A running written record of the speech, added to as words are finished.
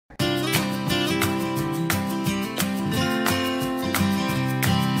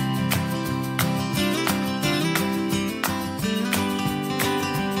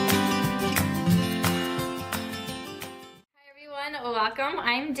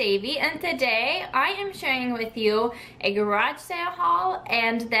I'm Davy, and today I am sharing with you a garage sale haul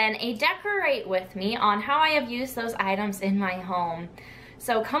and then a decorate with me on how I have used those items in my home.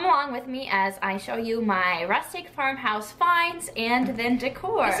 So come along with me as I show you my Rustic Farmhouse finds and then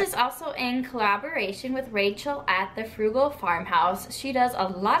decor. This is also in collaboration with Rachel at the Frugal Farmhouse. She does a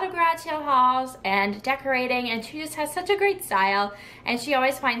lot of garage sale hauls and decorating, and she just has such a great style, and she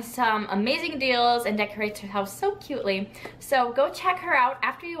always finds some amazing deals and decorates her house so cutely. So go check her out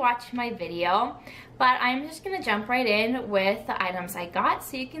after you watch my video. But I'm just gonna jump right in with the items I got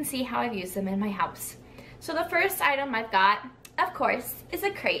so you can see how I've used them in my house. So the first item I've got, of course, is a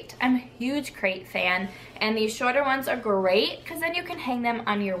crate. I'm a huge crate fan, and these shorter ones are great because then you can hang them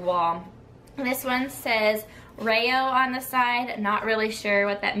on your wall. This one says Rayo on the side. Not really sure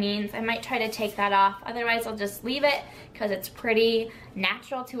what that means. I might try to take that off. Otherwise, I'll just leave it because it's pretty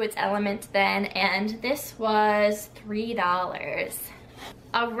natural to its element then. And this was $3.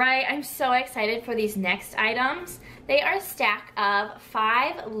 Alright, I'm so excited for these next items. They are a stack of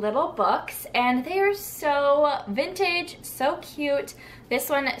 5 little books, and they are so vintage, so cute. This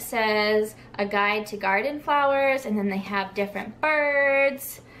one says A Guide to Garden Flowers, and then they have different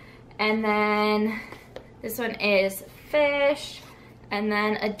birds. And then this one is fish, and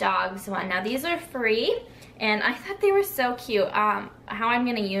then a dog's one. Now these are free, and I thought they were so cute. How I'm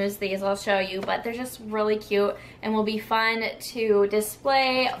gonna use these, I'll show you, but they're just really cute and will be fun to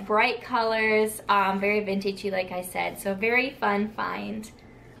display, bright colors, very vintagey like I said, so very fun find.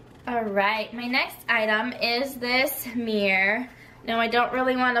 Alright, my next item is this mirror. Now I don't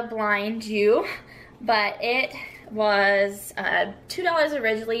really want to blind you, but it was $2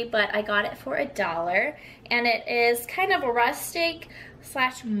 originally, but I got it for $1, and it is kind of a rustic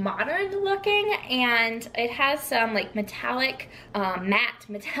 / modern looking, and it has some like metallic, matte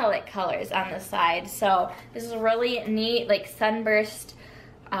metallic colors on the side. So this is a really neat like sunburst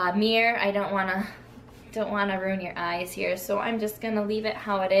mirror. I don't want to ruin your eyes here, so I'm just gonna leave it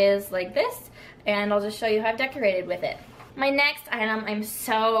how it is like this, and I'll just show you how I've decorated with it. My next item I'm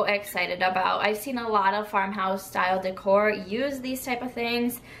so excited about. I've seen a lot of farmhouse style decor use these type of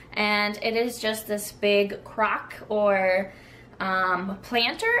things, and it is just this big crock or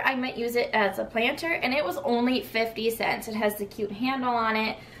planter. I might use it as a planter, and it was only 50 cents. It has the cute handle on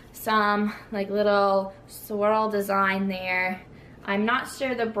it, some like little swirl design there. I'm not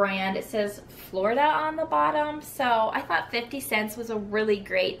sure the brand. It says Florida on the bottom, so I thought 50 cents was a really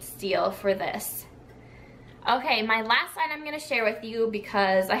great steal for this. Okay, my last item I'm going to share with you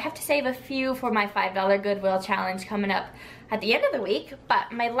because I have to save a few for my $5 Goodwill challenge coming up at the end of the week,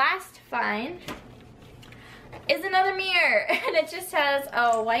 but my last find is another mirror, and it just has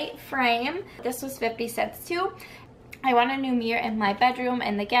a white frame. This was 50 cents too. I want a new mirror in my bedroom,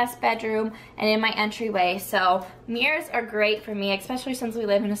 and the guest bedroom, and in my entryway, so mirrors are great for me, especially since we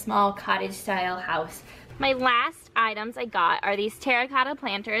live in a small cottage style house. My last items I got are these terracotta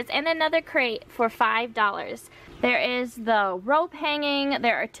planters and another crate for $5. There is the rope hanging.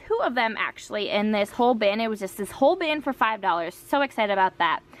 There are 2 of them actually in this whole bin. It was just this whole bin for $5. So excited about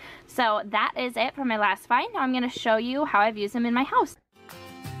that. So that is it for my last find. Now I'm going to show you how I've used them in my house.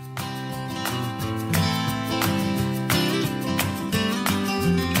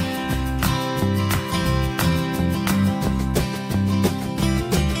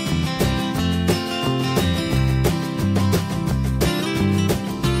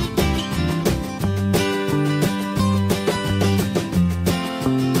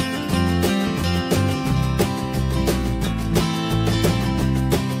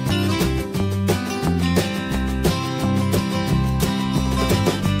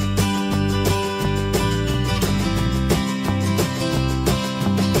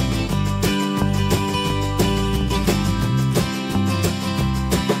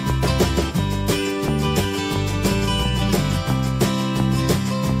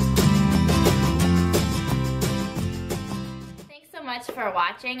 For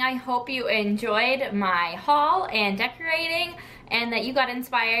watching. I hope you enjoyed my haul and decorating, and that you got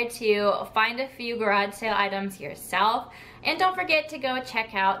inspired to find a few garage sale items yourself. And don't forget to go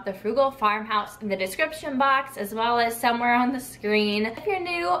check out the Frugal Farmhouse in the description box, as well as somewhere on the screen. If you're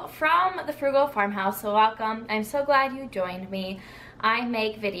new from the Frugal Farmhouse, so welcome. I'm so glad you joined me. I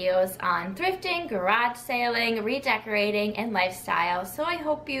make videos on thrifting, garage sailing, redecorating, and lifestyle. So I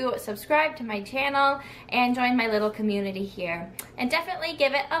hope you subscribe to my channel and join my little community here. And definitely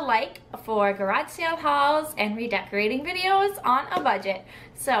give it a like for garage sale hauls and redecorating videos on a budget.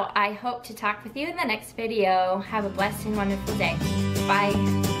 So I hope to talk with you in the next video. Have a blessed and wonderful day. Bye.